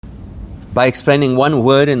By explaining one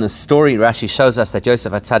word in the story, Rashi shows us that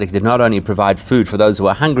Yosef HaTzadik did not only provide food for those who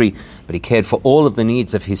were hungry, but he cared for all of the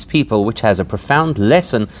needs of his people, which has a profound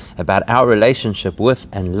lesson about our relationship with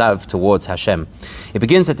and love towards Hashem. It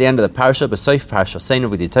begins at the end of the parasha, B'soif parasha, Seinu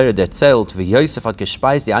v'ditayra detzelt v'Yosef had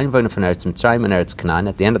gespeist die Einwohner von Eretz Mitzrayim and Eretz Canaan,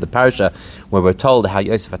 at the end of the parasha, where we're told how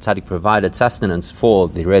Yosef HaTzadik provided sustenance for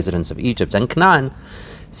the residents of Egypt and Canaan.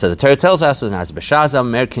 So the Torah tells us, as B'shaza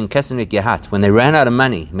Merkin Kesenik Yahat, when they ran out of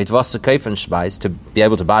money, mitvos keifen shbais, to be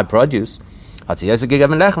able to buy produce, so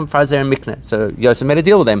Yosef made a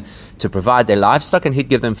deal with them to provide their livestock, and he'd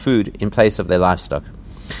give them food in place of their livestock.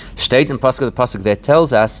 State in Pasuk, the Pasuk there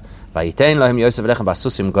tells us,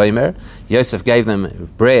 Yosef gave them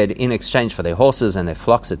bread in exchange for their horses and their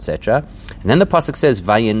flocks, etc. And then the Pasuk says,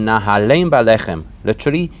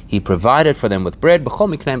 literally, he provided for them with bread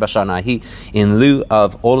in lieu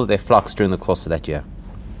of all of their flocks during the course of that year.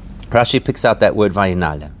 Rashi picks out that word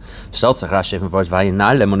vayinalem.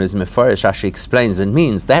 Rashi explains and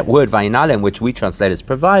means that word vayinalem, which we translate as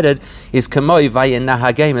provided, is kamoi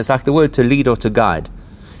vayinahagem, is like the word to lead or to guide.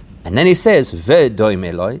 And then he says,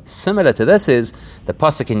 similar to this is the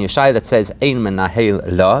pasuk in Yeshaya that says, Ein menahel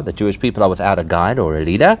la, the Jewish people are without a guide or a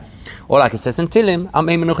leader. Or like it says in Tilim,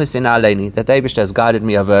 that David has guided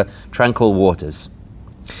me over tranquil waters.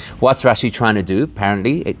 What's Rashi trying to do?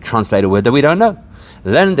 Apparently, it translates a word that we don't know.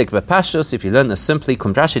 If you learn this simply,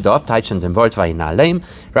 Rashi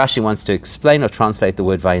wants to explain or translate the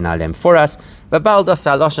word vayinalem for us,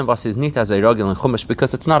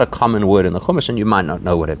 because it's not a common word in the Chumash and you might not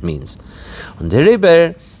know what it means.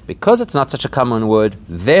 Because it's not such a common word,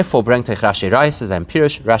 therefore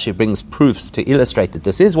Rashi brings proofs to illustrate that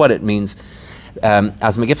this is what it means.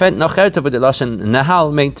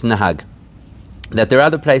 That there are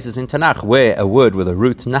other places in Tanakh where a word with a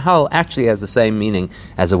root nahal actually has the same meaning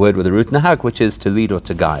as a word with a root nahag, which is to lead or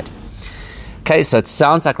to guide. Okay, so it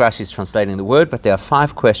sounds like Rashi is translating the word, but there are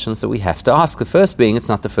 5 questions that we have to ask. The first being, it's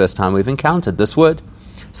not the first time we've encountered this word.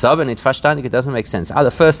 So, it doesn't make sense.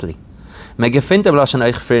 Firstly, back in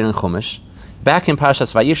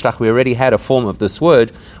Parashas Vayishlach, we already had a form of this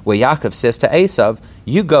word where Yaakov says to Esav,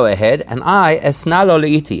 you go ahead and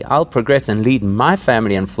I'll progress and lead my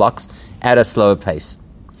family and flocks at a slower pace.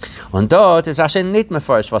 Und dort ist Rashi nicht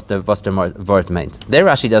mefarish was der Wort meint. There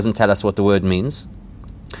Rashi doesn't tell us what the word means.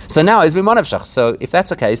 So now is b'monavshach. So if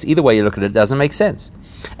that's the case, either way you look at it doesn't make sense.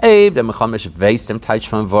 If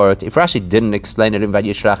Rashi didn't explain it in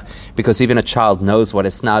Vayishlach, because even a child knows what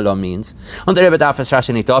esnalo means, und der Rebbe darf es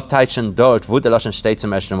Rashi nicht aufteichen dort, wo der Lashon steht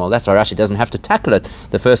zum ersten Mal. That's why Rashi doesn't have to tackle it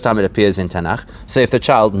the first time it appears in Tanakh. So if the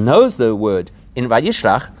child knows the word in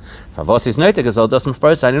Vayishlach, was is nötig soll das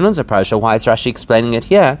first sein in unserer Parasha? Why is Rashi explaining it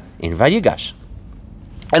here in Vayigash?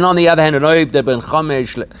 And on the other hand, and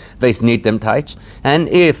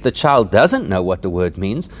if the child doesn't know what the word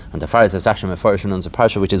means, and the Pharisee is actually mefarish in unserer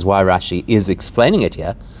Parasha, which is why Rashi is explaining it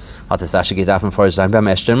here, then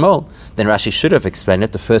Rashi should have explained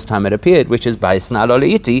it the first time it appeared, which is by Snalo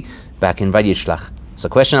Leiti back in Vayishlach. So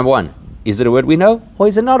question number 1, is it a word we know, or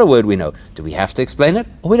is it not a word we know? Do we have to explain it,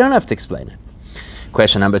 or we don't have to explain it?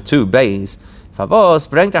 Question number 2, Beis,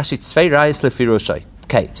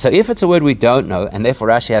 okay, so if it's a word we don't know, and therefore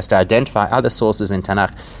Rashi has to identify other sources in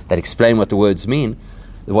Tanakh that explain what the word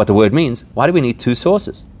means, why do we need 2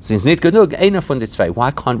 sources?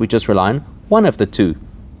 Why can't we just rely on one of the 2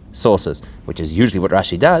 sources, which is usually what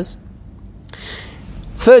Rashi does?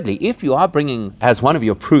 Thirdly, if you are bringing as one of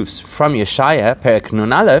your proofs from Yeshaya, Perek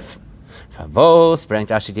Nun Aleph,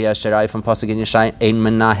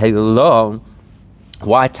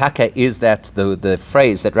 why taka is that the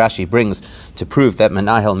phrase that Rashi brings to prove that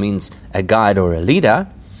Menahel means a guide or a leader?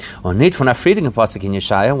 Or need from a freeding of pasuk in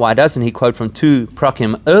Yeshaya, why doesn't he quote from 2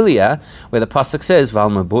 Prakim earlier, where the pasuk says that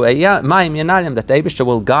the Eibishter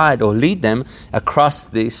will guide or lead them across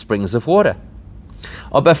the springs of water?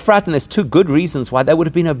 Or Befrat, and there's 2 good reasons why that would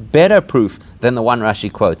have been a better proof than the one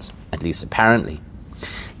Rashi quotes, at least apparently.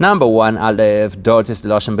 Number 1, Aleph, dort ist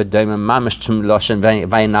Loshen bedeumen mamish zum Loshen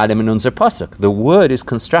vayinalem in unser pasuk. The word is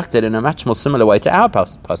constructed in a much more similar way to our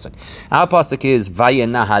pasuk. Our pasuk is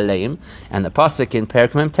vayinahaleim, and the pasuk in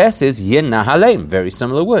Perek Mem Tes is yinahaleim. Very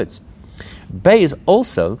similar words. Beis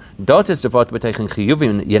also, dort ist der Wort beteichen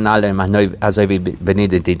chiyuvim yinalem azovi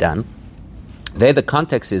benedididan. There the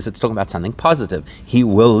context is, it's talking about something positive. He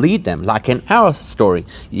will lead them, like in our story.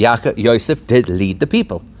 Yosef did lead the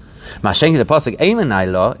people. Mashenki, the pasuk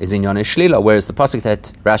Eimenai is in Yonesh Shlila, whereas the pasuk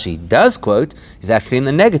that Rashi does quote is actually in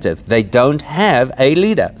the negative. They don't have a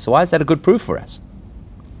leader. So why is that a good proof for us?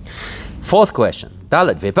 4th question.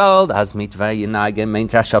 Dalet v'bald as mit vayinagem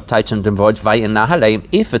meint Rashi abteichen dem Wort vayinahalem.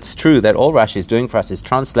 If it's true that all Rashi is doing for us is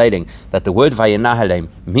translating that the word vayinahalem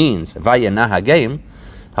means vayinahagem,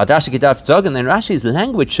 had Rashi gedacht sagen, then Rashi's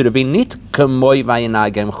language should have been nit k'moi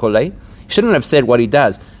vayinagem chulei. He shouldn't have said what he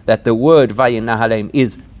does, that the word vayinahalem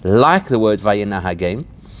is like the word vayinahagem.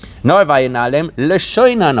 Nor vayinahalem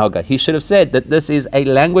l'shoin hanoga. He should have said that this is a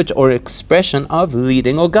language or expression of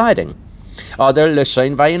leading or guiding. Other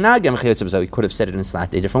l'shoin vayinagem chiyotze b'zo. He could have said it in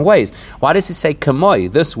slightly different ways. Why does he say kamoi?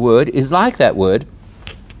 This word is like that word,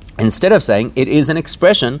 instead of saying it is an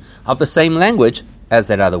expression of the same language as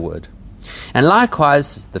that other word. And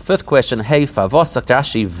likewise, the fifth question, hey, favosach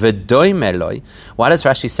Rashi v'doi meloi. Why does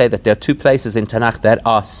Rashi say that there are two places in Tanakh that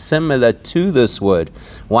are similar to this word?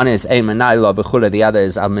 One is emanai lo b'chule, the other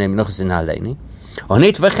is al minei menuchas in haleini.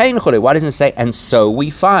 Onit v'chein chule. Why doesn't it say, and so we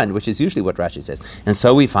find, which is usually what Rashi says, and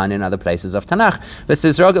so we find in other places of Tanakh. This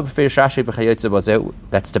is roga b'firish Rashi b'chayotze b'zeh.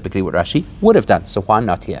 That's typically what Rashi would have done, so why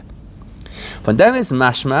not here? From them is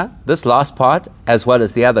mashma, this last part, as well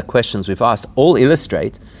as the other questions we've asked, all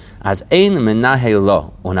illustrate as ein menahel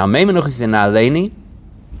lo unal menuchas in haleini.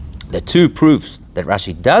 The two proofs that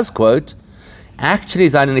Rashi does quote actually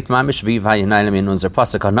are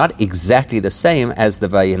not exactly the same as the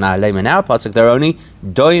vayinalem in our pasuk. They're only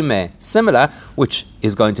doime, similar, which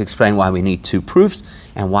is going to explain why we need two proofs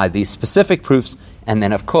and why these specific proofs, and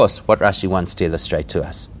then of course what Rashi wants to illustrate to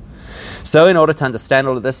us. So in order to understand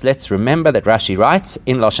all of this, let's remember that Rashi writes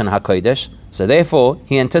in Lashon HaKodesh, so therefore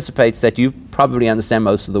he anticipates that you probably understand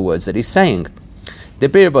most of the words that he's saying.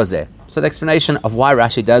 Debir bozeh. So the explanation of why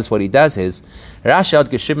Rashi does what he does is, Rashi had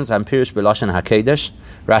geschrieben sein Pirush b'Lashon HaKodesh.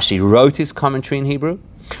 Rashi wrote his commentary in Hebrew.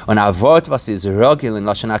 Und Wort was is rogil in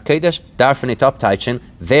Lashon HaKodesh, darf nicht abteichen.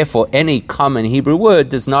 Therefore, any common Hebrew word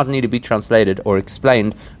does not need to be translated or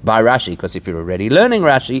explained by Rashi, because if you're already learning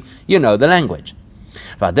Rashi, you know the language.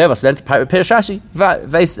 Der was lernt Pirush Rashi,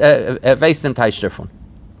 weiß dem Teich davon.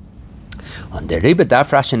 On the Rebbe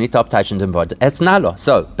darf Rashi nicht abteichen dem Wort Esnalo.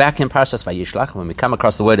 So, back in Parashas Vayishlach, when we come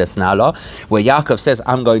across the word Esnalo, where Yaakov says,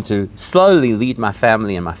 I'm going to slowly lead my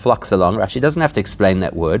family and my flocks along, Rashi doesn't have to explain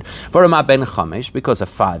that word. Vorama ben Chomesh, because a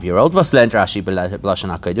 5-year-old, was learned Rashi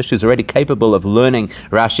b'Lashon HaKodesh, who's already capable of learning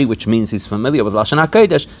Rashi, which means he's familiar with Lashon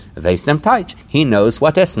HaKodesh, Veis dem Teich. He knows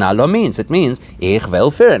what Esnalo means. It means, Ich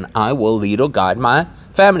will führen. I will lead or guide my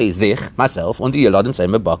family, Zich, myself, und die Yeladim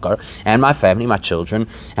Seim Bakar, and my family, my children,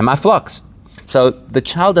 and my flocks. So the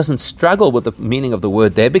child doesn't struggle with the meaning of the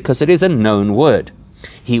word there because it is a known word.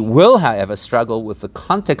 He will, however, struggle with the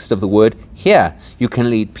context of the word here. You can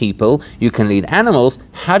lead people, you can lead animals.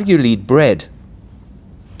 How do you lead bread?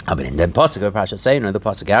 Aber in dem Pasuk of Parashat Seinu, the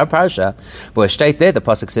Pasuk our Parasha, where steht there, the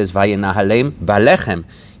Pasuk says, Vayinahalem balechem.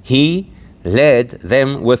 He led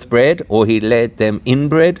them with bread, or he led them in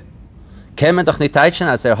bread. It doesn't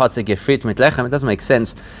make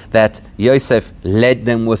sense that Yosef led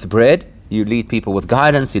them with bread. You lead people with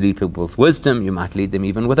guidance, you lead people with wisdom, you might lead them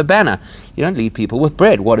even with a banner. You don't lead people with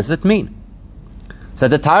bread. What does it mean? So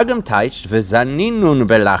the Targum teaches, v'zaninun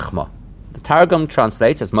belachma. The Targum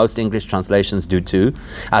translates, as most English translations do too,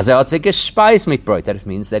 as that it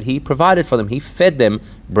means that he provided for them, he fed them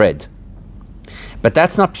bread. But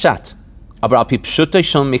that's not pshat.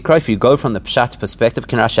 If you go from the pshat perspective,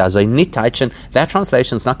 that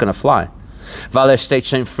translation is not going to fly. Because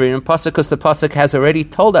the pasuk has already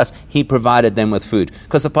told us he provided them with food.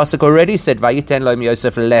 Because the pasuk already said, "Vayiten loim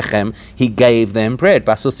Yosef lechem," he gave them bread,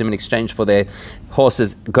 basusim, in exchange for their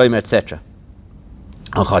horses, gomer, etc.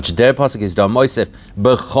 And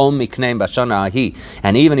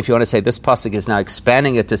even if you want to say this pasuk is now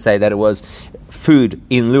expanding it to say that it was food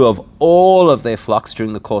in lieu of all of their flocks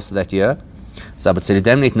during the course of that year,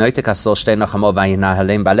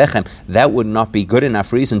 that would not be good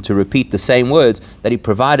enough reason to repeat the same words that he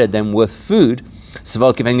provided them with food. It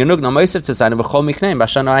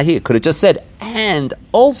could have just said, and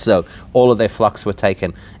also all of their flocks were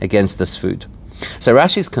taken against this food. So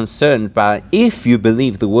Rashi is concerned by, if you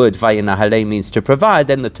believe the word Vayinahale means to provide,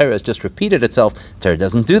 then the Torah has just repeated itself. The Torah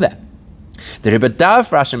doesn't do that. So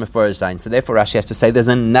therefore Rashi has to say there's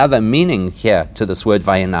another meaning here to this word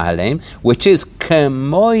Vayinahalem, which is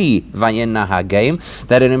Kemoi Vayinahagem,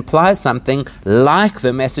 that it implies something like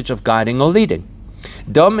the message of guiding or leading.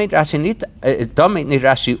 Rashi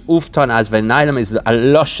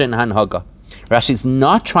is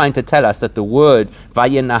not trying to tell us that the word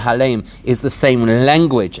Vayinahalem is the same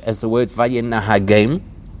language as the word Vayinahagem.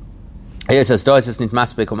 Because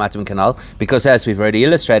as we've already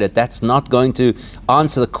illustrated, that's not going to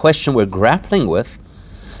answer the question we're grappling with.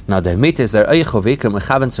 Now, the mit is there was in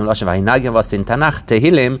Tanakh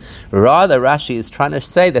Tehillim. Rather, Rashi is trying to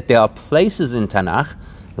say that there are places in Tanakh,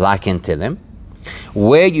 like in Tehillim,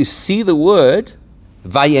 where you see the word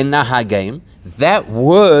Vayenahagim. That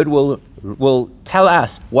word will tell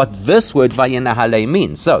us what this word Vayenahale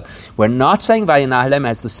means. So, we're not saying Vayenahale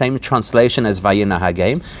has the same translation as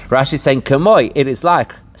Vayenahagim. Rashi is saying Kamoi. It is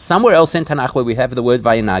like somewhere else in Tanakh where we have the word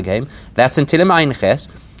Vayenahagim. That's in Tehillim Ayin Ches.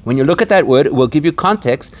 When you look at that word, it will give you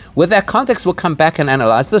context. With that context, we'll come back and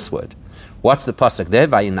analyze this word. What's the pasuk there?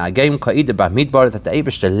 Vayinagim ka'ida b'midbar, that the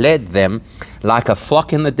Eibishter led them like a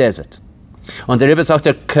flock in the desert. On the Rebbe sagt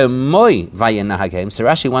kemoi vayinahagim. So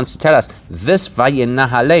Rashi wants to tell us this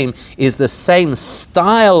vayinahalem is the same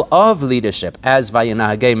style of leadership as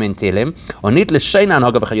vayinahagim in Tehillim.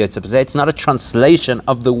 It's not a translation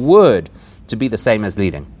of the word to be the same as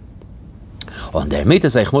leading. Which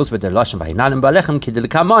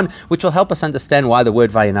will help us understand why the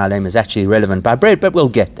word Vayinalem is actually relevant by bread, but we'll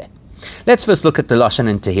get there. Let's first look at the Lashon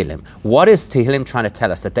in Tehillim. What is Tehillim trying to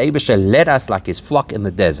tell us? That the Eibishter led us like his flock in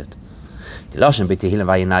the desert. The Lashon bei Tehillim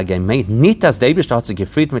Vayinagem meint nicht, dass der Eibishter hat sich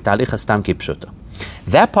gefried mit Alichas Stam Kipshuta.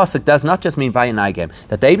 That pasuk does not just mean Vayinagem,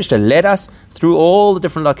 that the Eibishter led us through all the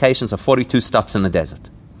different locations of 42 stops in the desert.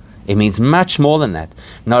 It means much more than that.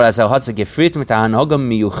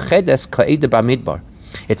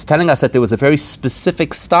 It's telling us that there was a very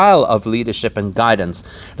specific style of leadership and guidance,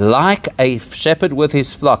 like a shepherd with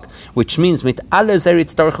his flock, which means not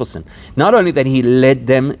only that he led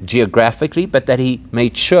them geographically, but that he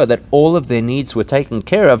made sure that all of their needs were taken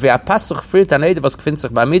care of, like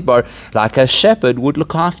a shepherd would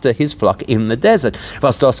look after his flock in the desert.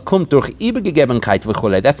 That's not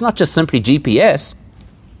just simply GPS.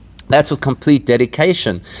 That's with complete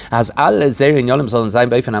dedication. That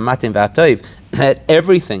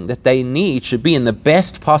everything that they need should be in the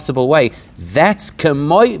best possible way. That's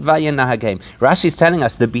Kamoi Vayenahagim. Rashi is telling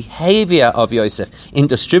us the behavior of Yosef in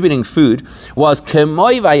distributing food was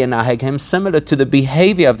Kamoi Vayenahagim, similar to the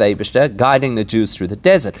behavior of the Eibishter guiding the Jews through the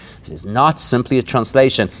desert. This is not simply a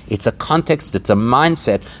translation. It's a context, it's a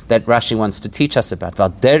mindset that Rashi wants to teach us about.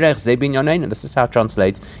 This is how it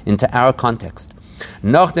translates into our context.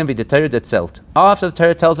 After the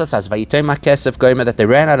Torah tells us as that they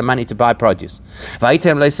ran out of money to buy produce, and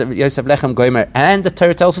the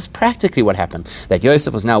Torah tells us practically what happened, that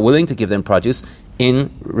Yosef was now willing to give them produce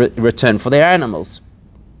in return for their animals.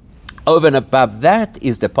 Over and above that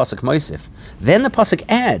is the pasuk Mosif. Then the pasuk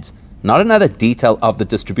adds not another detail of the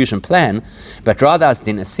distribution plan, but rather as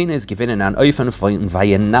din Asina is given in an oifen von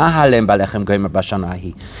Vayenahalem balechem gomer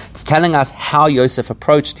bashanahi. It's telling us how Yosef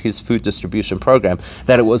approached his food distribution program,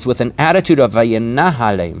 that it was with an attitude of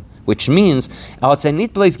Vayenahalem, which means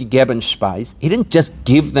he didn't just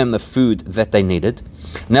give them the food that they needed,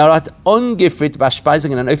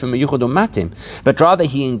 but rather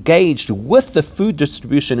he engaged with the food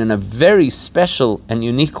distribution in a very special and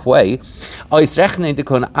unique way to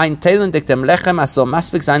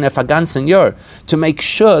make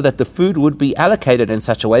sure that the food would be allocated in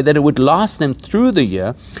such a way that it would last them through the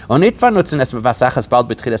year. Not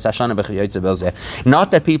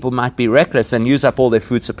that people might be reckless and use up all their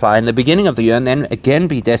food supply in the beginning of the year and then again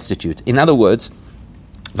be destitute. In other words,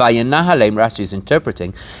 Vayenahalem, Rashi is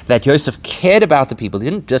interpreting that Yosef cared about the people. He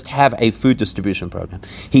didn't just have a food distribution program.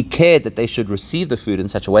 He cared that they should receive the food in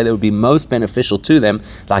such a way that would be most beneficial to them,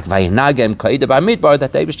 like Vayenagem Ka'ida B'Midbar,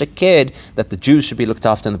 that they cared that the Jews should be looked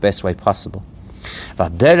after in the best way possible.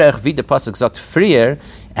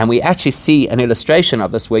 And we actually see an illustration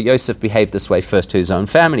of this where Yosef behaved this way first to his own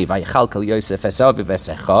family. That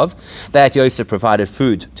Yosef provided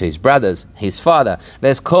food to his brothers, his father,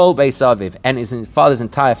 and his father's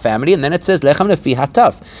entire family. And then it says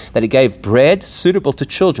that he gave bread suitable to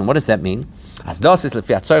children. What does that mean?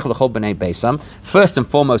 First and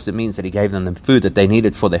foremost, it means that he gave them the food that they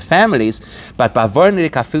needed for their families.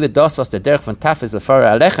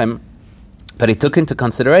 But he took into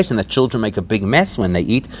consideration that children make a big mess when they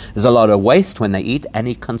eat. There's a lot of waste when they eat, and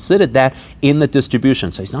he considered that in the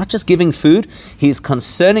distribution. So he's not just giving food, he's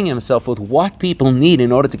concerning himself with what people need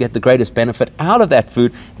in order to get the greatest benefit out of that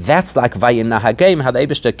food. That's like Vayenahagim, how the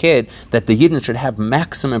Eibishter cared that the Yidden should have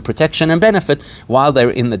maximum protection and benefit while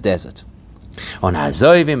they're in the desert. On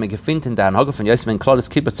Hazoivim, gefunden der Anhage von Yosef in Klolis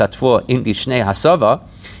Kibbutz Hatvor in die Shnei Hasava.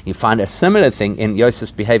 You find a similar thing in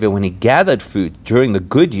Yosef's behavior when he gathered food during the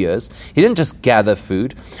good years. He didn't just gather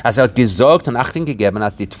food. Hat gesorgt und Achtung gegeben,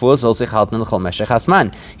 als die Tvor soll sich halten l'chol meshech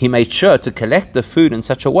hasman. He made sure to collect the food in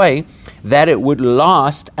such a way that it would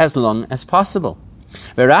last as long as possible.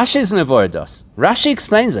 Rashi is mevordos. Rashi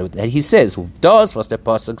explains it. He says, "Das was der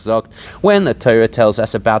Pasuk sagt when the Torah tells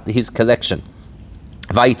us about his collection."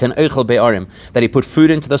 that he put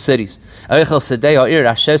food into the cities. It's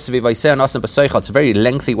a very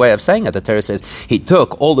lengthy way of saying it. The Torah says he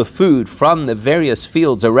took all the food from the various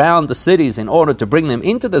fields around the cities in order to bring them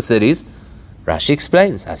into the cities. Rashi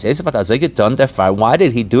explains, why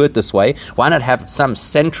did he do it this way? Why not have some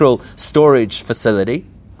central storage facility?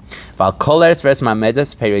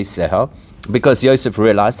 Because Yosef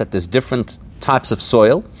realized that there's different types of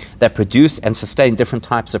soil that produce and sustain different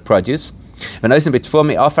types of produce. So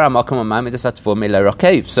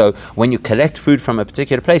when you collect food from a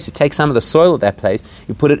particular place, you take some of the soil of that place,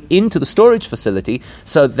 you put it into the storage facility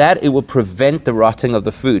so that it will prevent the rotting of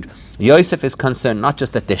the food. Yosef is concerned not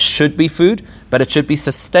just that there should be food, but it should be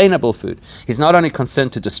sustainable food. He's not only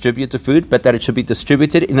concerned to distribute the food, but that it should be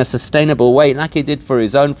distributed in a sustainable way, like he did for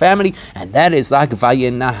his own family, and that is like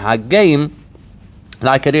Vayenahagim,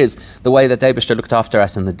 like it is the way that Eibishter looked after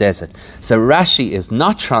us in the desert. So Rashi is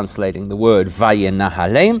not translating the word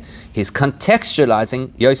Vayenahalem, he's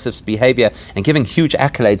contextualizing Yosef's behavior and giving huge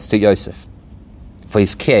accolades to Yosef for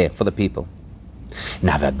his care for the people.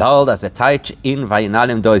 Now you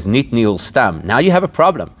have a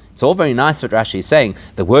problem. It's all very nice what Rashi is saying.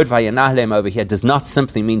 The word Vayenahalem over here does not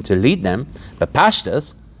simply mean to lead them, but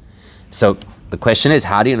pashtas. So the question is,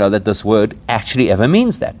 how do you know that this word actually ever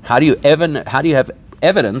means that? How do you have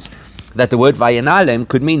evidence that the word Vayenalem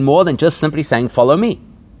could mean more than just simply saying, follow me?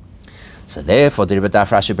 So therefore, Therefore,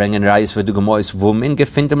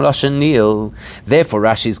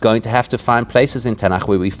 Rashi is going to have to find places in Tanakh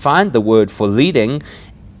where we find the word for leading,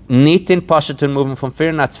 nitin pashatun, moving from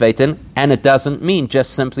firnatzveiten, and it doesn't mean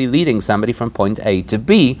just simply leading somebody from point A to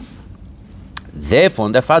B. Therefore,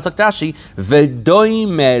 and that's why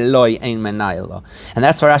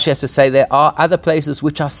Rashi has to say there are other places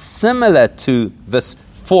which are similar to this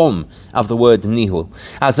form of the word nihul.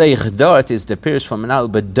 It is the pirish from Menal,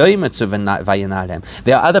 but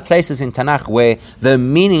there are other places in Tanakh where the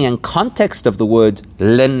meaning and context of the word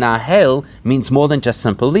lenahel means more than just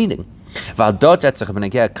simple leading.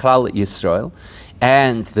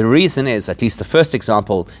 And the reason is, at least the first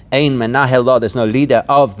example, Ein Menahel Lo, there's no leader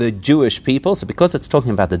of the Jewish people. So because it's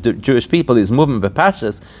talking about the Jewish people, is moving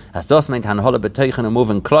bepashas, as dos meint hanhola betoichen and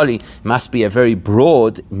moving kloli, must be a very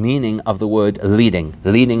broad meaning of the word leading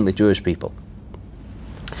the Jewish people.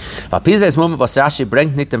 Now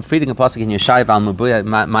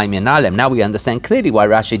we understand clearly why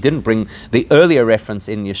Rashi didn't bring the earlier reference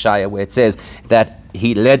in Yeshaya where it says that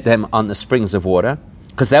he led them on the springs of water,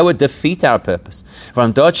 because that would defeat our purpose. There,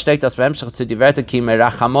 if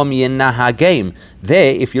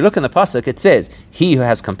you look in the pasuk, it says, he who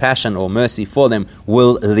has compassion or mercy for them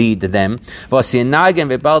will lead them. Because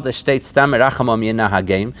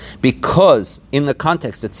in the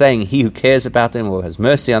context it's saying, he who cares about them or has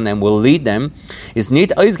mercy on them will lead them,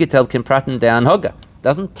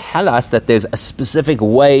 doesn't tell us that there's a specific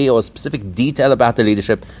way or a specific detail about the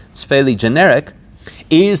leadership. It's fairly generic.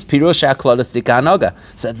 Is Pirusha Klolos Dikanoga.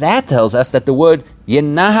 So that tells us that the word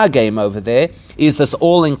Yenahagim over there is this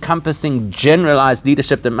all-encompassing, generalized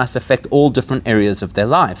leadership that must affect all different areas of their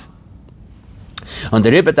life. And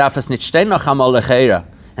so therefore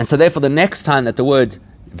the next time that the word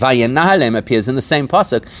Vayenahalem appears in the same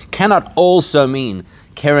pasuk cannot also mean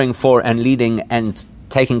caring for and leading and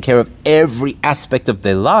taking care of every aspect of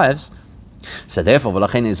their lives. So therefore, so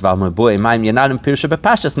at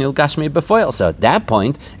that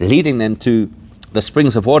point, leading them to the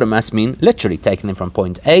springs of water must mean literally taking them from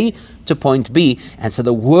point A to point B. And so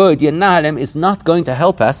the word Yenahalem is not going to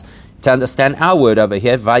help us to understand our word over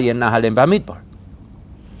here, Vayenahalem Bamidbar.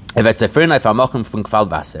 If it's a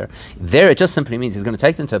there it just simply means he's going to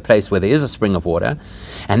take them to a place where there is a spring of water.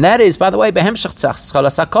 And that is, by the way, that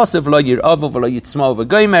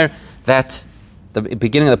the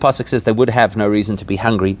beginning of the pasuk says they would have no reason to be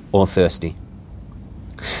hungry or thirsty.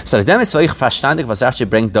 So the verstandig was Rashi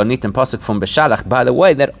bringt dort nicht in pasuk from Beshalach. By the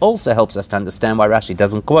way, that also helps us to understand why Rashi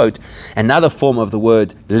doesn't quote another form of the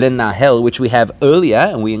word lenahel, which we have earlier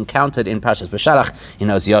and we encountered in Parshas Beshalach in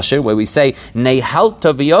Oz Yashir, where we say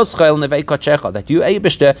nehalta v'yoschel nevei kochecha, that you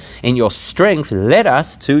Eibishter in your strength led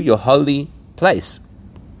us to your holy place.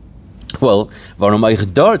 Well, because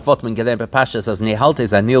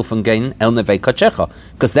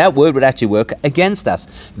that word would actually work against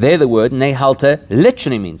us. There the word nehalta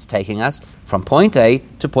literally means taking us from point A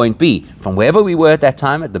to point B, from wherever we were at that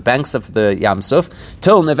time, at the banks of the Yam Suf,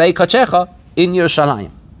 till Nevei Kochecha in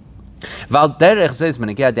Yerushalayim.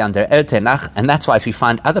 And that's why if you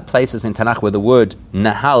find other places in Tanakh where the word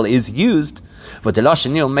nahal is used,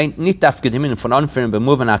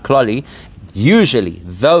 usually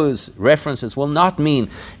those references will not mean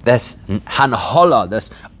this hanhola,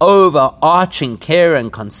 this overarching care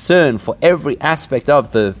and concern for every aspect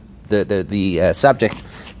of the subject,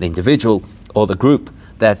 the individual or the group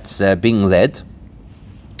that's being led.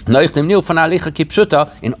 In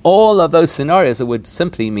all of those scenarios, it would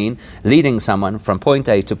simply mean leading someone from point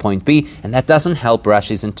A to point B, and that doesn't help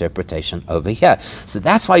Rashi's interpretation over here. So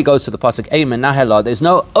that's why he goes to the pasuk Ei Menahela. There's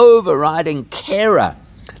no overriding kera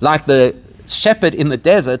like the shepherd in the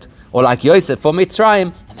desert or like Yosef for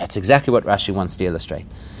Mitzrayim, and that's exactly what Rashi wants to illustrate.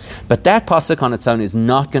 But that pasuk on its own is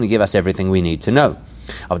not going to give us everything we need to know.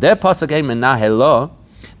 Of that pasuk Ei Menahela,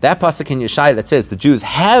 that pasuk in Yeshaya that says the Jews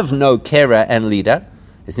have no kera and leader,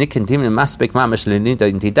 is not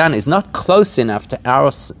close enough to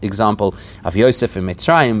our example of Yosef in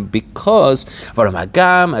Mitzrayim because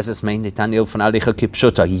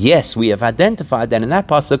yes, we have identified that in that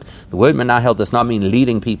pasuk the word menahel does not mean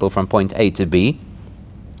leading people from point A to B.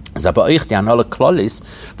 But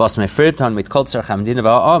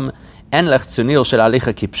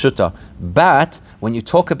when you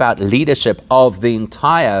talk about leadership of the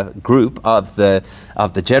entire group of the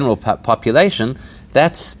general population,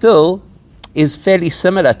 that still is fairly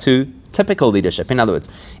similar to typical leadership. In other words,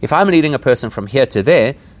 if I'm leading a person from here to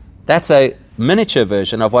there, that's a miniature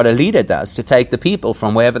version of what a leader does to take the people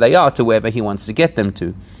from wherever they are to wherever he wants to get them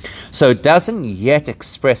to. So it doesn't yet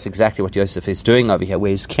express exactly what Yosef is doing over here,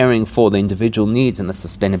 where he's caring for the individual needs and the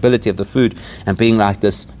sustainability of the food and being like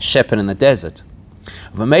this shepherd in the desert.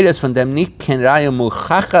 So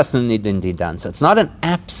it's not an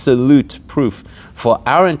absolute proof for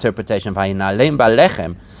our interpretation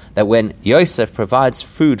that when Yosef provides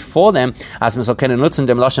food for them,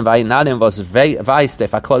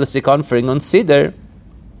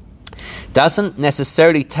 doesn't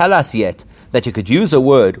necessarily tell us yet that you could use a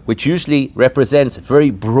word which usually represents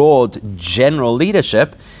very broad general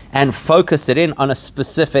leadership and focus it in on a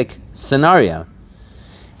specific scenario.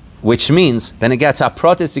 Which means, then it gets our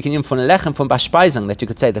protest von Lechem von Baspeisung, that you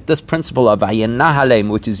could say that this principle of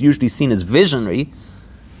Ayenahalem, which is usually seen as visionary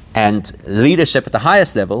and leadership at the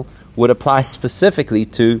highest level, would apply specifically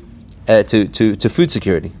to food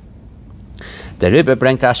security. The Rebbe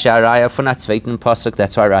bringt Rashi Araya von der zweiten pasuk.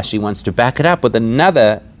 That's why Rashi wants to back it up with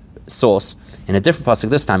another source in a different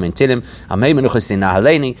pasuk, this time in Tilim,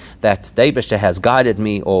 that the Eibishter has guided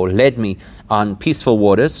me or led me on peaceful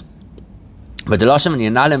waters. But there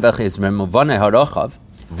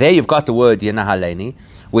you've got the word Yenahaleni,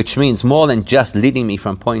 which means more than just leading me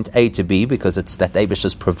from point A to B, because it's that Eibush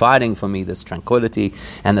is providing for me this tranquility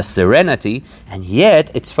and the serenity, and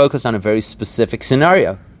yet it's focused on a very specific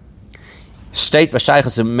scenario. It's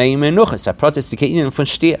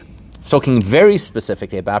talking very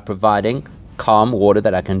specifically about providing calm water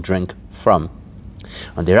that I can drink from.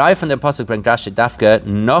 On the Rai from the pasuk bringt Rashi Dafka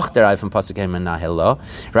noch der Rai from pasuk Menahela.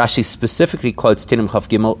 Rashi specifically quotes Tilim Chav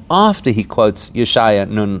Gimel after he quotes Yeshaya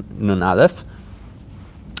Nun Aleph.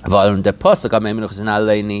 While the pasuk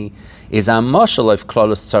is a mashal of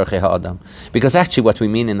Klolus Tzarchei Ha'adam, because actually what we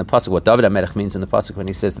mean in the pasuk, what David HaMelech means in the pasuk when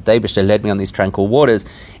he says that Eibishter led me on these tranquil waters,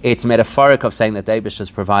 it's metaphoric of saying that Eibishter has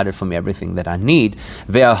provided for me everything that I need.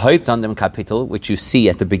 Ve'ah hoped on them kapitel, which you see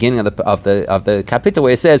at the beginning of the kapitel,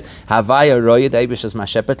 where it says Havaya royed Eibishter's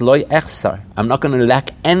mashepet loy echsar. I'm not going to lack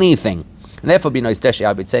anything, and therefore be nois deshi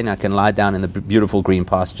abit saying I can lie down in the beautiful green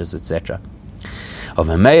pastures, etc. So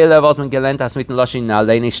without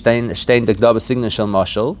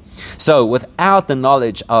the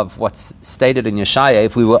knowledge of what's stated in Yeshaya,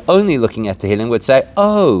 if we were only looking at Tehillim, we'd say,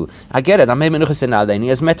 oh, I get it,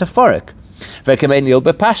 as metaphoric.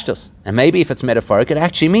 And maybe if it's metaphoric, it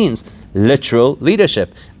actually means literal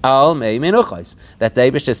leadership. That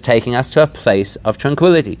David is taking us to a place of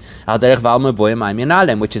tranquility.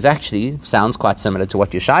 Which is actually sounds quite similar to what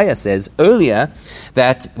Yeshaya says earlier,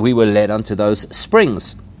 that we were led onto those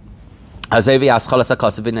springs. It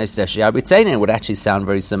would actually sound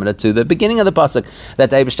very similar to the beginning of the pasuk, that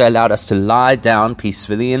David allowed us to lie down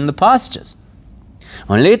peacefully in the pastures.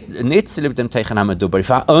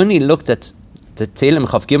 If I only looked at the Tehillim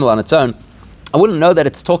Chav Gimel on its own, I wouldn't know that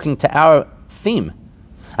it's talking to our theme.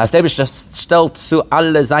 I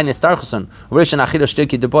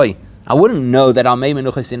wouldn't know that our Mei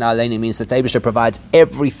Menuchos in Aleini means that Eibishter provides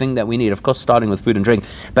everything that we need, of course starting with food and drink,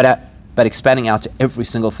 but expanding out to every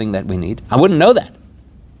single thing that we need. I wouldn't know that.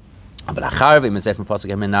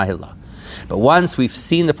 But once we've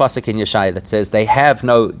seen the pasuk in Yeshaya that says they have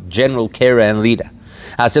no general carer and leader,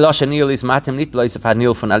 which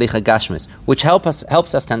helps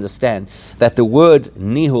us to understand that the word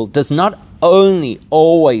nihul does not only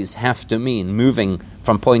always have to mean moving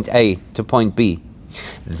from point A to point B,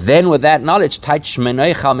 Then with that knowledge, then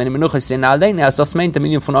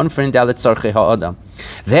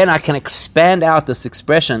I can expand out this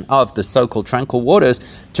expression of the so-called tranquil waters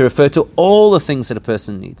to refer to all the things that a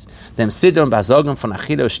person needs.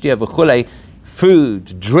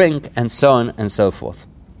 Food, drink, and so on and so forth.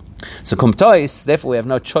 So therefore we have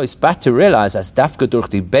no choice but to realize as dafka durch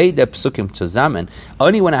die beide psukim zusammen,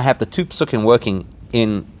 only when I have the two psukim working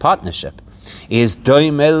in partnership, is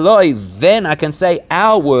doimeloi, then I can say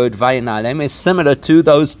our word vayinalem is similar to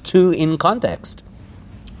those two in context.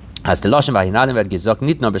 As the Lashon vayinalem wird gesagt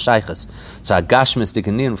nicht nur bescheiches, so agashmis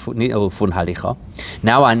dikinin fun halicha.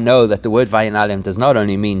 Now I know that the word vayinalem does not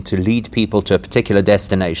only mean to lead people to a particular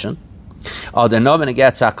destination, and I know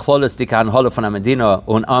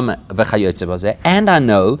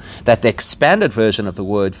that the expanded version of the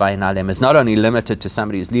word vayinalem is not only limited to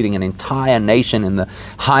somebody who's leading an entire nation in the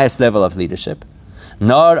highest level of leadership, but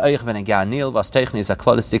now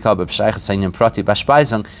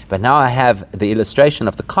I have the illustration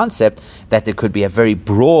of the concept that there could be a very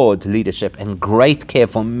broad leadership and great care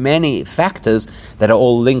for many factors that are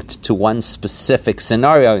all linked to one specific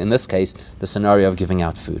scenario, in this case, the scenario of giving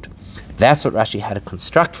out food. That's what Rashi had to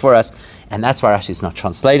construct for us, and that's why Rashi is not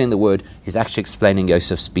translating the word, he's actually explaining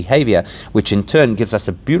Yosef's behavior, which in turn gives us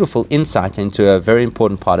a beautiful insight into a very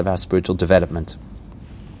important part of our spiritual development.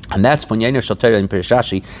 And that's Funyenu Shal in Pirish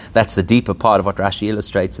Rashi, that's the deeper part of what Rashi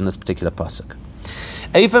illustrates in this particular pasuk.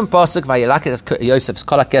 Even pasuk Vayilakes Yosef's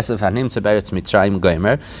Kol HaKesef Hanimtze Beretz Mitzrayim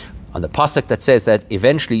Gomer, on the pasuk that says that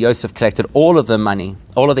eventually Yosef collected all of the money,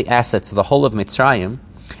 all of the assets of the whole of Mitzrayim,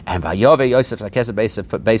 and Vayove Yosef Lakesef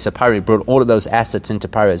Beis Pari brought all of those assets into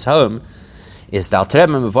Paro's home, is the Alter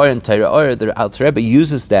Rebbe Mevoyer in Torah Or. The Alter Rebbe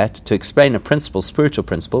uses that to explain a principle, spiritual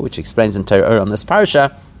principle, which he explains in Torah Or on this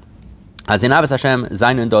parasha, as in Avos Hashem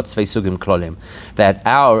Zainun Dot Tzvei Sugim Klolim, that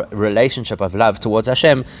our relationship of love towards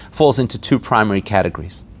Hashem falls into two primary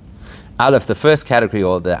categories. Aleph, the first category,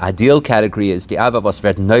 or the ideal category, is the Ava was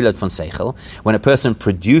werd neulad von Seichel, when a person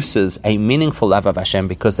produces a meaningful love of Hashem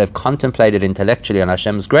because they've contemplated intellectually on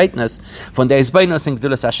Hashem's greatness, von der Izbeinos in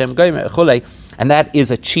Gdulas Hashem Goymer Echulei, and that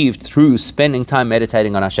is achieved through spending time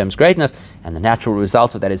meditating on Hashem's greatness, and the natural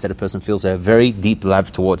result of that is that a person feels a very deep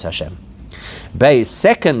love towards Hashem.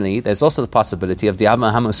 Secondly, there's also the possibility of the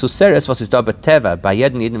Ava Hamususeres was is Teva by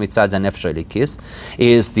Yedin Yidin Mitzad Zanefesh Elikis,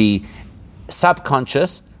 is the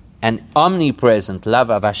subconscious and omnipresent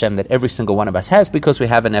love of Hashem that every single one of us has because we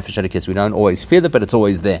have a nefesh elikis. We don't always feel it, but it's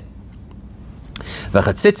always there. The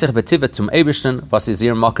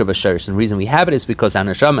reason we have it is because our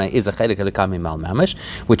neshama is a chelik elikam imal mamash,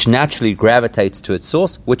 which naturally gravitates to its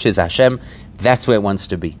source, which is Hashem. That's where it wants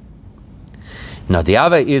to be. Now, the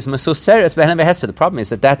Ava is mesuseres be'enem behester. The problem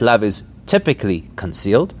is that love is typically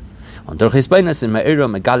concealed. And we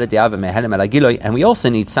also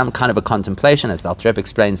need some kind of a contemplation, as the Alter Rebbe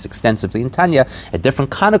explains extensively in Tanya, a different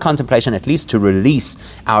kind of contemplation, at least to release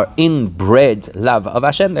our inbred love of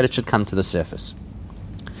Hashem, that it should come to the surface.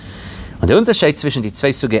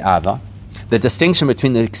 The distinction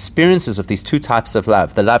between the experiences of these two types of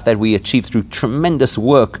love, the love that we achieve through tremendous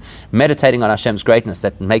work, meditating on Hashem's greatness,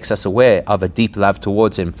 that makes us aware of a deep love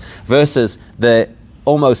towards Him, versus the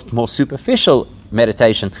almost more superficial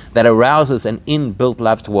meditation that arouses an inbuilt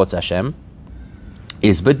love towards Hashem,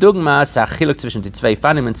 is bedugma sachiluk zwischen die zwei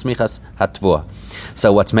fanim and smichas hatvua.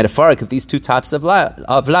 So what's metaphoric of these two types of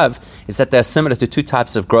love is that they're similar to two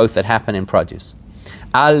types of growth that happen in produce.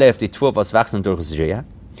 Aleph die tvua was wachsen durch zriya.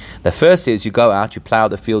 The first is you go out, you plow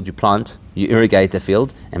the field, you plant, you irrigate the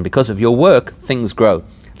field, and because of your work, things grow.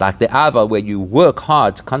 Like the Ava, where you work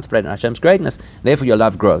hard to contemplate on Hashem's greatness, therefore your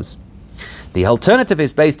love grows. The alternative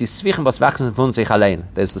is based is Svichen was wachsen von sich allein.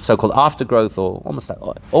 There's the so-called aftergrowth, or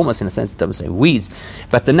almost in a sense, it doesn't say weeds,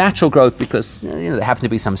 but the natural growth, because there happen to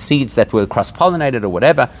be some seeds that were cross-pollinated or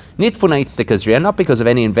whatever. Nicht von Eitzdik, not because of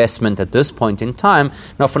any investment at this point in time,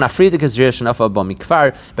 not von Afridik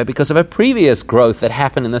but because of a previous growth that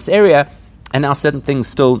happened in this area, and now certain things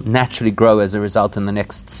still naturally grow as a result in the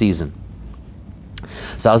next season.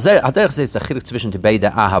 So that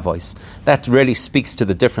really speaks to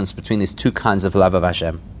the difference between these two kinds of love of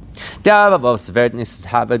Hashem. Love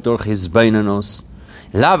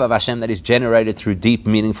of Hashem that is generated through deep,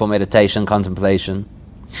 meaningful meditation, contemplation.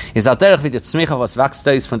 That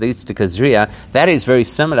is very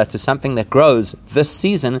similar to something that grows this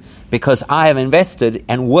season because I have invested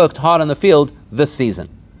and worked hard on the field this season.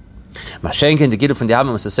 Whereas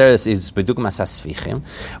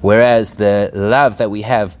the love that we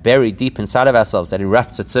have buried deep inside of ourselves that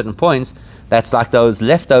erupts at certain points, that's like those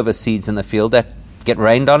leftover seeds in the field that get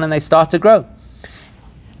rained on and they start to grow.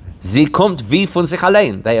 Sie kommt wie von sich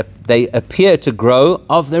allein. They appear to grow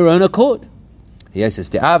of their own accord. The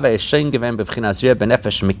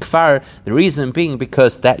reason being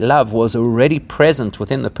because that love was already present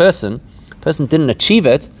within the person. The person didn't achieve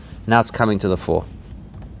it, now it's coming to the fore.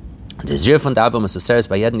 The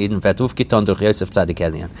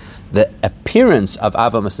appearance of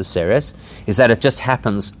Ava Mesuseres is that it just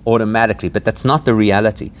happens automatically, but that's not the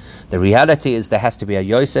reality. The reality is there has to be a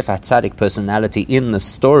Yosef HaTzadik personality in the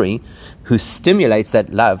story who stimulates that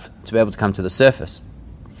love to be able to come to the surface.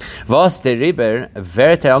 That's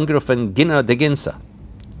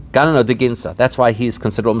why he's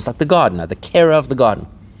considered almost like the gardener, the carer of the garden.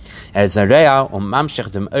 Yosef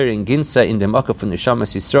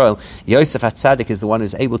HaTzadik is the one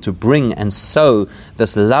who's able to bring and sow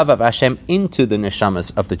this love of Hashem into the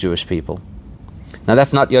neshamas of the Jewish people. Now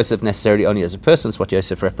that's not Yosef necessarily only as a person, it's what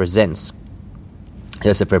Yosef represents.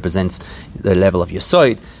 Yosef represents the level of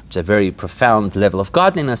Yesod, which is a very profound level of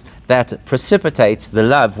godliness that precipitates the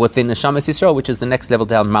love within Neshamas Yisrael, which is the next level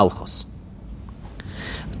down, Malchus.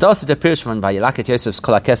 So this, the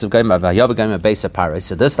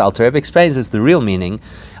Alter Rebbe explains, is the real meaning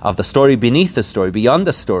of the story beneath the story, beyond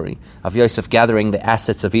the story of Yosef gathering the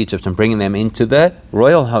assets of Egypt and bringing them into the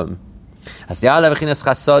royal home. You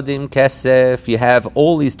have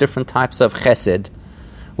all these different types of chesed,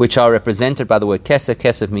 which are represented by the word kesef.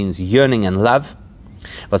 Kesef means yearning and love.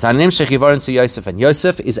 And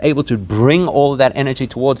Yosef is able to bring all of that energy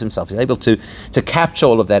towards himself. He's able to capture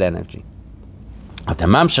all of that energy.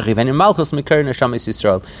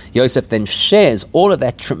 Yosef then shares all of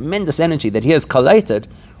that tremendous energy that he has collated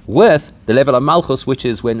with the level of Malchus, which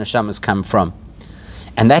is where Neshamas come from.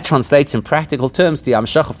 And that translates in practical terms the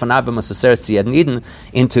Amshach von Ava Mesuseres Yadniden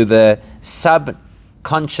into the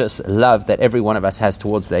subconscious love that every one of us has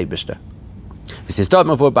towards the Eibishter. This is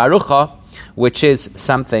Barucha, which is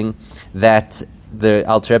something that the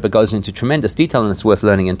Alter Rebbe goes into tremendous detail, and it's worth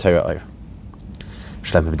learning in Torah Or.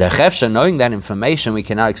 Knowing that information, we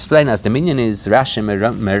can now explain, as the minyan is Rashi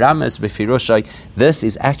Merames B'Firoshai, this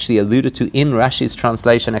is actually alluded to in Rashi's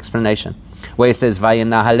translation explanation, where it says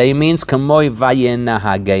Vayenahale means Kamoy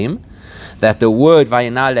Vayenahagem, that the word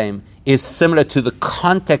Vayenalem is similar to the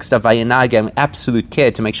context of Vayenagem, absolute care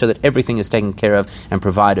to make sure that everything is taken care of and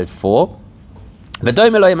provided for. And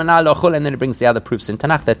then it brings the other proofs in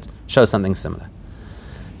Tanakh that show something similar.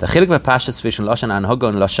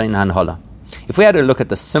 If we had to look at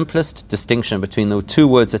the simplest distinction between the two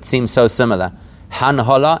words that seem so similar,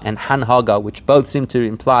 Hanhola and Hanhaga, which both seem to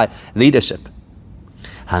imply leadership.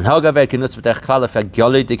 Hanhaga wird genutzt mit der Klale für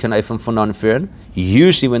Golidiken von anführen.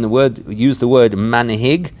 Usually when use the word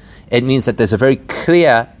manhig, it means that there's a very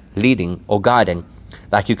clear leading or guiding.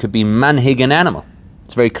 Like you could be manhig an animal.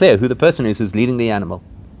 It's very clear who the person is who's leading the animal.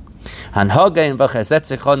 Hanhaga in welcher setzt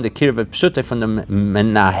sich an der Kirve Pschute von dem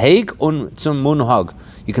Menaheg und zum Munhag.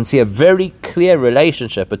 You can see a very clear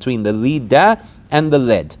relationship between the leader and the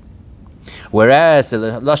led. Whereas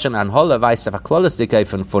the Lashon Hanhola weist auf a Klolis Dikei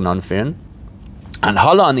von anführen.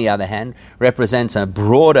 Hanhola, on the other hand, represents a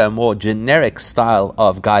broader, more generic style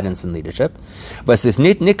of guidance and leadership. But it's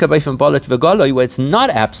nicht nikabei von Bolet v'goloi, where it's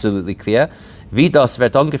not absolutely clear, wie das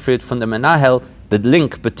wird angeführt von der Menahel, the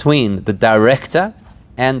link between the director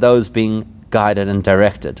and those being guided and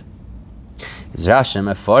directed.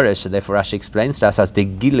 Therefore Rashi explains to us as the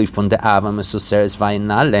Gilui von der Ava Mesuseres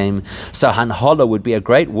Vayenalem. So Hanhola would be a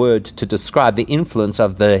great word to describe the influence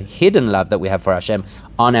of the hidden love that we have for Hashem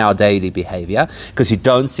on our daily behavior, because you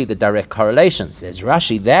don't see the direct correlations. Says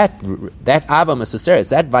Rashi, that Ava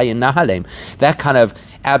Mesuseres, that Vayenalem, that kind of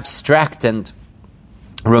abstract and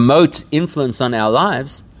remote influence on our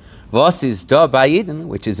lives, was is da bayidin,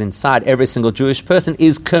 which is inside every single Jewish person,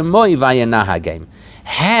 is kemoi vayenahagem,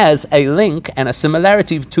 has a link and a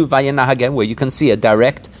similarity to vayenahagem, where you can see a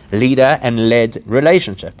direct leader and led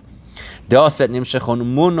relationship. What's the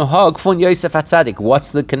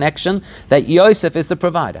connection? That Yosef is the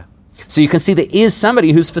provider. So you can see there is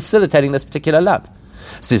somebody who's facilitating this particular love.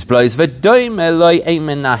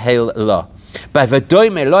 By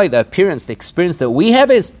the appearance, the experience that we have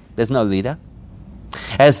is there's no leader.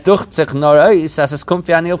 We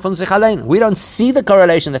don't see the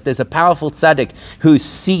correlation that there's a powerful tzaddik who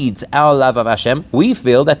seeds our love of Hashem. We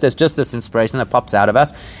feel that there's just this inspiration that pops out of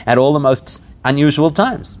us at all the most unusual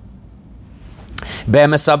times. But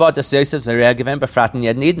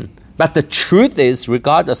the truth is,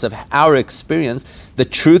 regardless of our experience, the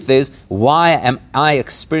truth is, why am I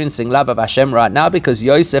experiencing love of Hashem right now? Because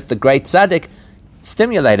Yosef, the great tzaddik,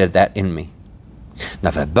 stimulated that in me.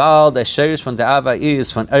 But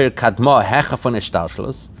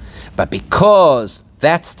because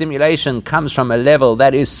that stimulation comes from a level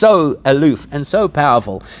that is so aloof and so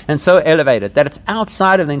powerful and so elevated that it's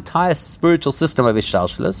outside of the entire spiritual system of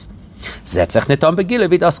Ishtalshlus.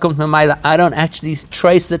 I don't actually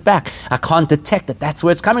trace it back. I can't detect it. That's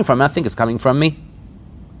where it's coming from. I think it's coming from me.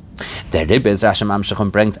 Therefore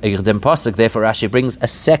Rashi brings a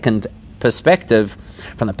second perspective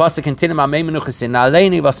from the pasuk in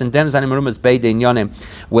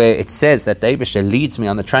where it says that the Eibishter leads me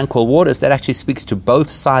on the tranquil waters. That actually speaks to both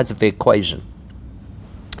sides of the equation.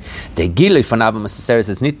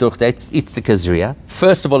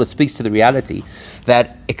 First of all, it speaks to the reality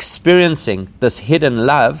that experiencing this hidden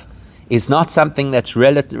love is not something that's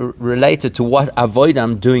related to what avoid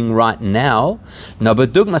I'm doing right now. But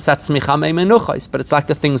it's like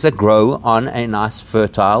the things that grow on a nice,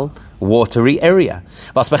 fertile, watery area.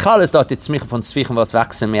 That's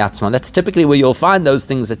typically where you'll find those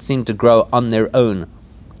things that seem to grow on their own.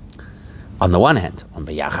 On the one hand,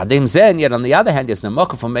 yet on the other hand, there's no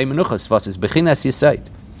mocker from Meimenuchas, was is bechinas yisoid.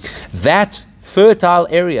 That fertile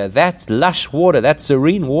area, that lush water, that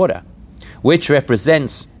serene water, which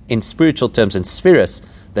represents, in spiritual terms, in spheres,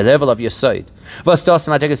 the level of Yisoid.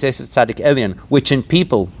 Which in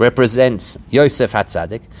people represents Yosef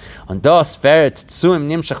HaTzadik. Und das wird zu ihm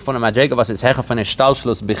nimshach von der Madrega, was ist hecher von der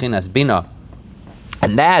Shtalshlus bechinas Bina.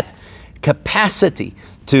 And that capacity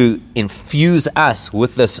to infuse us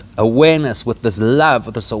with this awareness, with this love,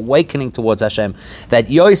 with this awakening towards Hashem, that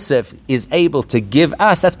Yosef is able to give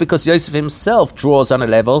us. That's because Yosef himself draws on a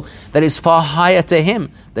level that is far higher to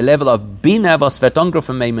him. The level of Bina, was vertongro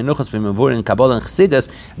from Meimenuchas, v'mevur in Kabbalah and Chassidus.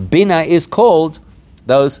 Bina is called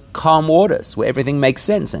those calm waters, where everything makes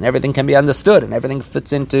sense and everything can be understood and everything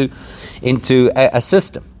fits into a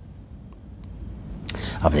system.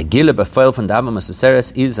 Aber der Gile Befehl von David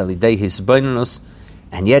Maseseres is alidei hisbonenus.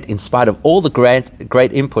 And yet, in spite of all the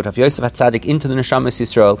great input of Yosef HaTzadik into the Neshamas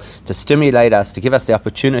Yisrael to stimulate us, to give us the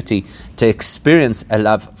opportunity to experience a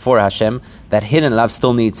love for Hashem, that hidden love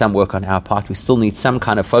still needs some work on our part. We still need some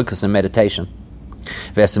kind of focus and meditation.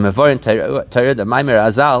 The Maimer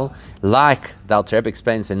Azal, like the Alter Rebbe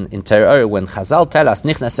explains in Torah, when Chazal tell us,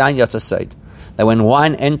 that when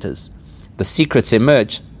wine enters, the secrets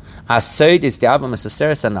emerge. Asoid is the Abba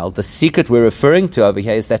Maseseres Anal. The secret we're referring to over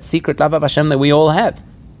here is that secret love of Hashem that we all have.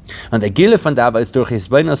 And the Gile von Dava is durch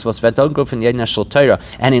Hisbonenus was vertongro in Yedna Shel Torah.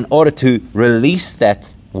 And in order to release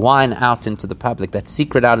that wine out into the public, that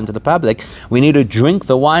secret out into the public, we need to drink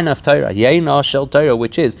the wine of Torah, Yedna Shel Torah,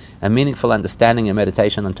 which is a meaningful understanding and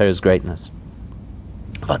meditation on Torah's greatness.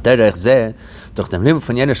 And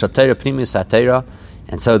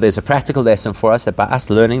so there's a practical lesson for us that by us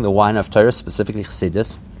learning the wine of Torah, specifically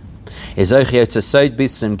Chassidus, that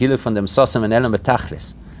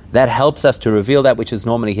helps us to reveal that which is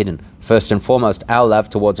normally hidden. First and foremost, our love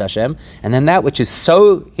towards Hashem, and then that which is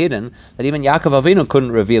so hidden that even Yaakov Avinu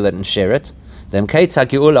couldn't reveal it and share it. The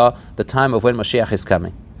time of when Mashiach is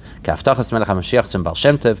coming. As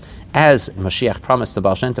Mashiach promised the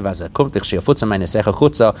Baal Shem Tov,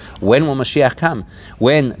 when will Mashiach come?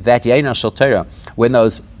 When that Yeinah Shel Torah, when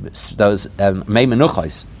those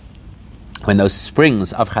Meimenuchos, when those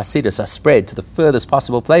springs of Chassidus are spread to the furthest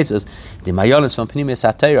possible places, the Mayonis from Pnimis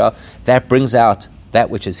HaTorah, that brings out that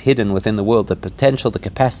which is hidden within the world, the potential, the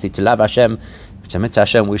capacity to love Hashem, which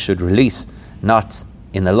Hashem we should release, not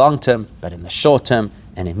in the long term, but in the short term,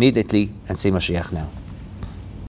 and immediately, and see Mashiach now.